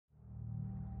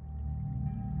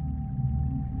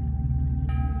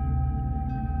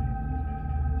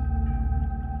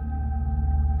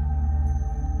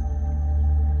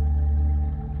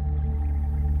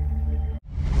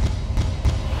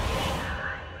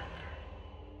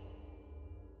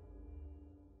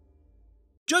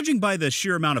Judging by the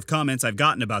sheer amount of comments I've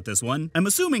gotten about this one, I'm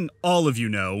assuming all of you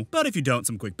know, but if you don't,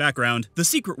 some quick background. The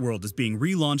Secret World is being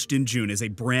relaunched in June as a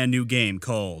brand new game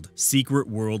called Secret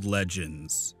World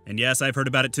Legends. And yes, I've heard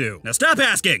about it too. Now stop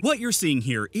asking! What you're seeing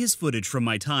here is footage from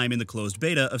my time in the closed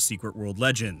beta of Secret World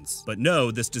Legends. But no,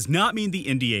 this does not mean the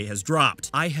NDA has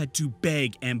dropped. I had to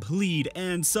beg and plead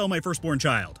and sell my firstborn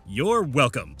child. You're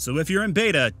welcome. So if you're in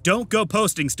beta, don't go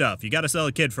posting stuff. You gotta sell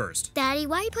a kid first. Daddy,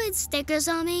 why are you putting stickers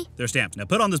on me? They're stamped. Now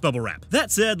put on this bubble wrap. That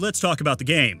said, let's talk about the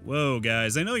game. Whoa,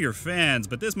 guys, I know you're fans,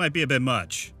 but this might be a bit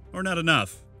much. Or not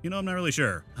enough. You know, I'm not really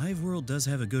sure. TheHiveWorld does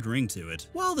have a good ring to it.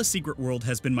 While the Secret World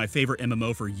has been my favorite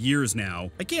MMO for years now,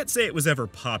 I can't say it was ever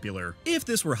popular. If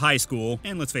this were high school,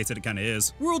 and let's face it, it kinda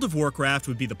is, World of Warcraft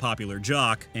would be the popular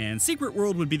jock, and Secret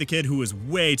World would be the kid who was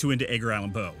way too into Edgar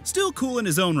Allan Poe. Still cool in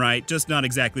his own right, just not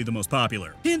exactly the most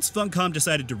popular. Hence, Funcom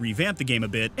decided to revamp the game a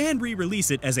bit and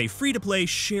re-release it as a free-to-play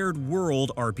shared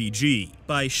world RPG.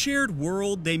 By shared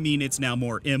world, they mean it's now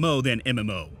more MO than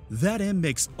MMO. That M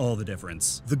makes all the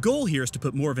difference. The goal here is to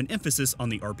put more of an emphasis on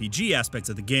the RPG aspects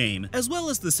of the game, as well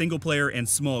as the single-player and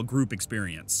small group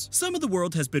experience. Some of the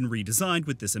world has been redesigned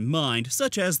with this in mind,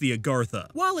 such as the Agartha.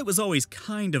 While it was always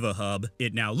kind of a hub,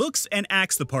 it now looks and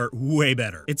acts the part way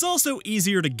better. It's also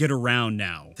easier to get around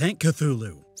now. Thank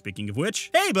Cthulhu. Speaking of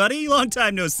which, hey buddy, long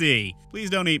time no see. Please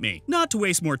don't eat me. Not to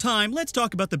waste more time, let's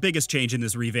talk about the biggest change in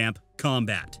this revamp,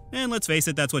 combat. And let's face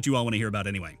it, that's what you all want to hear about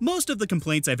anyway. Most of the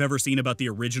complaints I've ever seen about the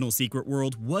original Secret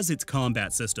World was its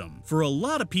combat system. For a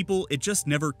lot of people, it just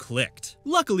never clicked.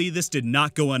 Luckily, this did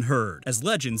not go unheard, as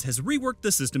Legends has reworked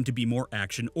the system to be more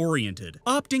action-oriented,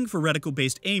 opting for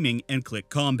reticle-based aiming and click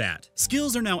combat.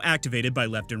 Skills are now activated by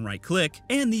left and right click,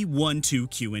 and the 1, 2,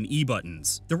 Q, and E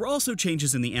buttons. There were also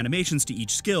changes in the animations to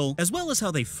each skill, as well as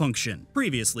how they function.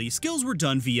 Previously, skills were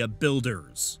done via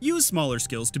builders. Use smaller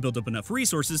skills to build up enough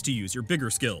resources to use your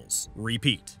bigger skills.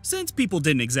 Repeat. Since people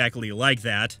didn't exactly like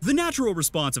that, the natural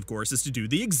response, of course, is to do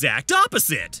the exact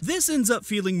opposite. This ends up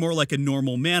feeling more like a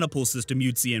normal mana pool system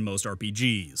you'd see in most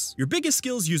RPGs. Your biggest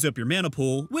skills use up your mana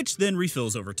pool, which then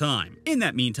refills over time. In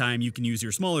that meantime, you can use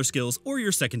your smaller skills or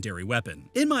your secondary weapon.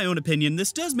 In my own opinion,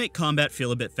 this does make combat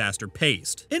feel a bit faster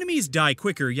paced. Enemies die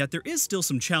quicker, yet there is still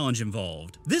some challenge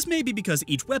involved. This may be because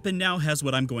each weapon now has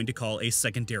what I'm going to call a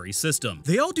secondary system.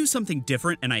 They all do something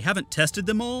different, and I haven't tested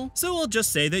them all, so I'll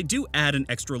just say they do add an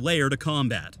extra layer to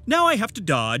combat. Now I have to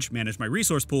dodge, manage my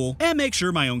resource pool, and make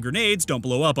sure my own grenades don't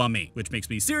blow up on me, which makes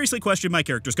me seriously question my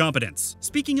character's competence.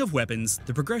 Speaking of weapons,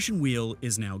 the progression wheel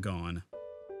is now gone.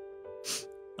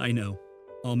 I know.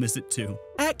 I'll miss it too.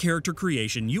 At character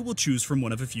creation, you will choose from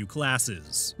one of a few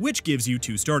classes, which gives you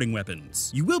 2 starting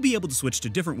weapons. You will be able to switch to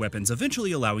different weapons,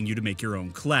 eventually allowing you to make your own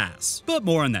class, but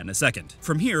more on that in a second.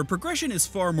 From here, progression is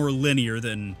far more linear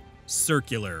than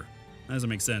circular. That doesn't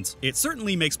make sense. It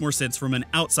certainly makes more sense from an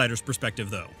outsider's perspective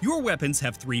though. Your weapons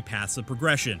have 3 paths of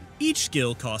progression. Each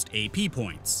skill costs AP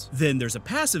points. Then there's a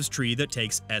passives tree that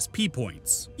takes SP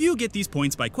points. You get these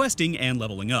points by questing and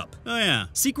leveling up. Oh yeah,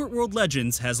 Secret World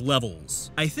Legends has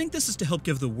levels. I think this is to help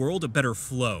give the world a better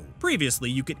flow. Previously,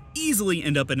 you could easily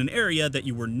end up in an area that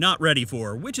you were not ready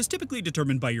for, which is typically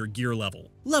determined by your gear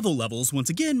level. Level levels once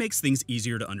again makes things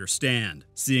easier to understand.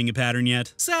 Seeing a pattern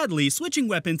yet? Sadly, switching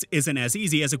weapons isn't as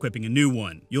easy as equipping a new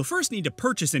one. You'll first need to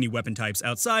purchase any weapon types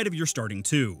outside of your starting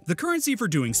 2. The currency for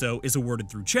doing so is awarded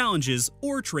through challenges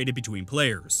or traded between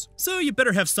players. So you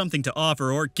better have something to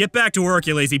offer or get back to work,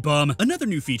 you lazy bum. Another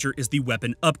new feature is the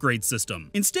weapon upgrade system.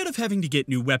 Instead of having to get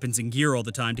new weapons and gear all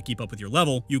the time to keep up with your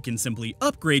level, you can simply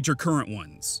upgrade your current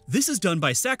ones. This is done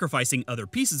by sacrificing other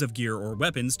pieces of gear or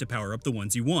weapons to power up the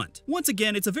ones you want. Once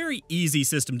again, it's a very easy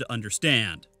system to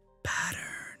understand. Pattern.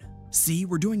 See,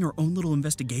 we're doing our own little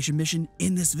investigation mission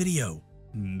in this video.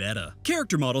 Meta.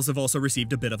 Character models have also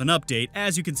received a bit of an update,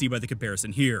 as you can see by the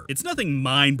comparison here. It's nothing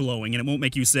mind-blowing and it won't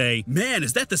make you say, man,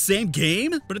 is that the same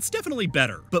game? But it's definitely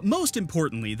better. But most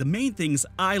importantly, the main things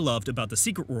I loved about the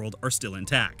Secret World are still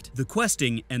intact. The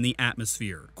questing and the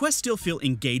atmosphere. Quests still feel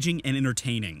engaging and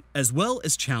entertaining, as well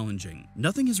as challenging.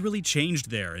 Nothing has really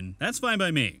changed there, and that's fine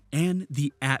by me. And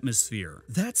the atmosphere.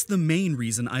 That's the main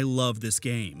reason I love this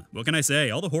game. What can I say?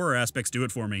 All the horror aspects do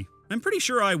it for me. I'm pretty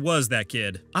sure I was that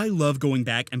kid. I love going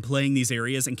back and playing these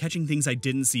areas and catching things I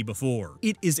didn't see before.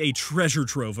 It is a treasure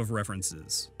trove of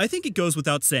references. I think it goes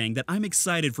without saying that I'm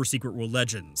excited for Secret World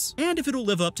Legends, and if it'll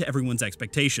live up to everyone's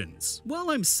expectations.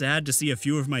 While I'm sad to see a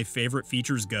few of my favorite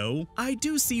features go, I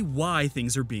do see why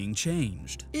things are being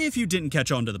changed. If you didn't catch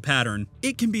on to the pattern,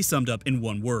 it can be summed up in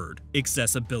one word: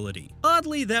 accessibility.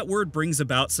 Oddly, that word brings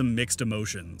about some mixed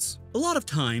emotions. A lot of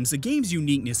times, a game's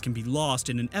uniqueness can be lost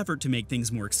in an effort to make things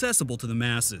more accessible to the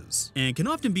masses, and can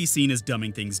often be seen as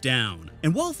dumbing things down.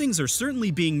 And while things are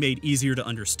certainly being made easier to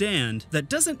understand, that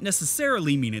doesn't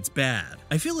necessarily mean it's bad.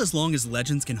 I feel as long as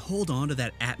Legends can hold on to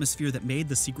that atmosphere that made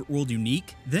the Secret World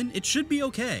unique, then it should be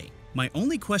okay. My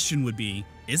only question would be,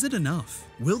 is it enough?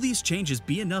 Will these changes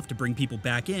be enough to bring people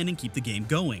back in and keep the game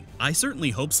going? I certainly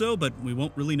hope so, but we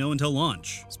won't really know until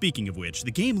launch. Speaking of which,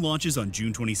 the game launches on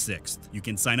June 26th. You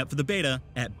can sign up for the beta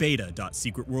at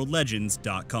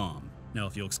beta.secretworldlegends.com. Now,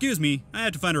 if you'll excuse me, I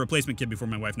have to find a replacement kid before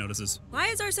my wife notices. Why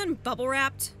is our son bubble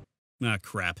wrapped? Ah,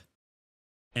 crap.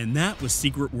 And that was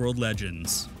Secret World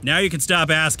Legends. Now you can stop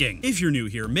asking. If you're new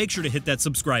here, make sure to hit that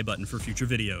subscribe button for future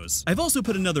videos. I've also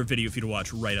put another video for you to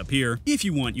watch right up here. If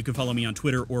you want, you can follow me on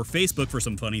Twitter or Facebook for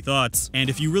some funny thoughts. And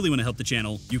if you really want to help the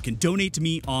channel, you can donate to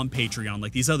me on Patreon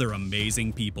like these other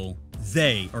amazing people.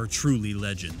 They are truly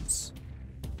legends.